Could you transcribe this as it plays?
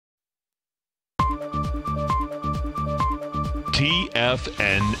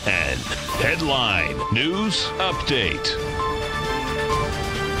TFNN. Headline News Update.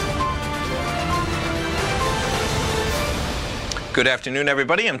 Good afternoon,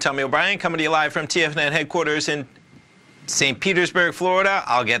 everybody. I'm Tommy O'Brien, coming to you live from TFNN headquarters in St. Petersburg, Florida.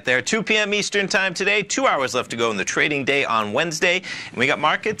 I'll get there 2 p.m. Eastern time today. 2 hours left to go in the trading day on Wednesday. And we got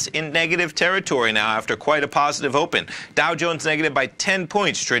markets in negative territory now after quite a positive open. Dow Jones negative by 10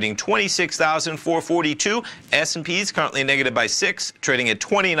 points, trading 26,442. S&P's currently negative by 6, trading at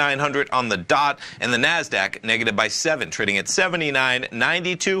 2,900 on the dot. And the NASDAQ negative by 7, trading at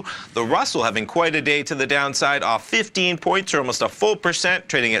 79.92. The Russell having quite a day to the downside, off 15 points, or almost a full percent,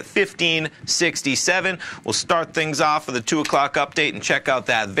 trading at 1567. We'll start things off with the 2 o'clock update and check out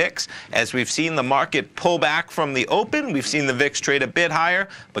that VIX. As we've seen the market pull back from the open, we've seen the VIX trade a bit higher,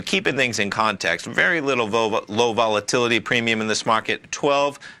 but keeping things in context, very little low volatility premium in this market,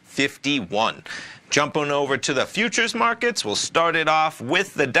 1251. Jumping over to the futures markets, we'll start it off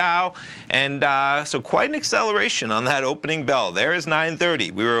with the Dow, and so quite an acceleration on that opening bell. There is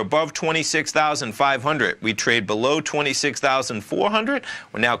 9:30. We were above 26,500. We trade below 26,400.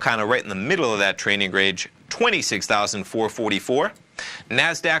 We're now kind of right in the middle of that trading range, 26,444.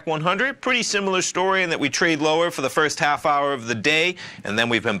 NASDAQ 100, pretty similar story in that we trade lower for the first half hour of the day, and then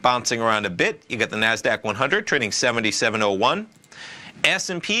we've been bouncing around a bit. You got the NASDAQ 100 trading 77.01.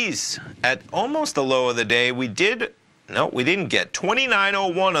 S&P's at almost the low of the day. We didn't get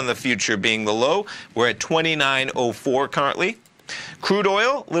 29.01 on the future being the low. We're at 29.04 currently. Crude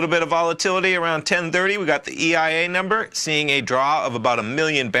oil, a little bit of volatility around 10:30. We got the EIA number, seeing a draw of about 1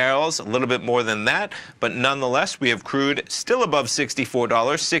 million barrels, a little bit more than that. But nonetheless, we have crude still above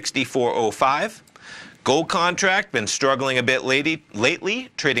 $64, $64.05. Gold contract been struggling a bit lately,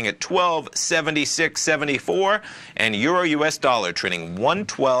 trading at 1276.74, and Euro US dollar trading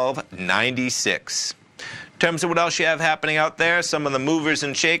 112.96. In terms of what else you have happening out there, some of the movers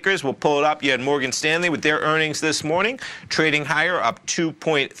and shakers, we'll pull it up. You had Morgan Stanley with their earnings this morning, trading higher, up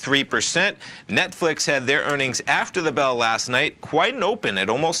 2.3%. Netflix had their earnings after the bell last night, quite an open at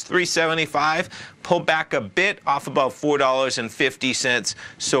almost $3.75. Pulled back a bit, off about $4.50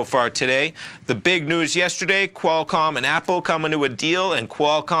 so far today. The big news yesterday, Qualcomm and Apple coming to a deal, and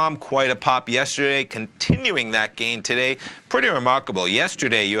Qualcomm quite a pop yesterday, continuing that gain today. Pretty remarkable.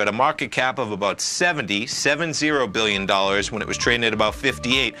 Yesterday, you had a market cap of about $70 billion when it was trading at about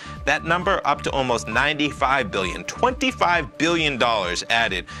 58. That number up to almost $95 billion, $25 billion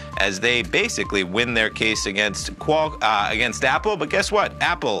added as they basically win their case against Apple. But guess what?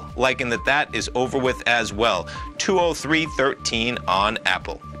 Apple liking that is over with as well. 203.13 on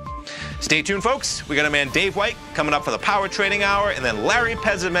Apple. Stay tuned, folks. We got our man Dave White coming up for the Power Trading Hour, and then Larry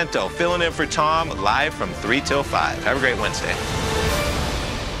Pezzimento filling in for Tom live from 3 till 5. Have a great Wednesday.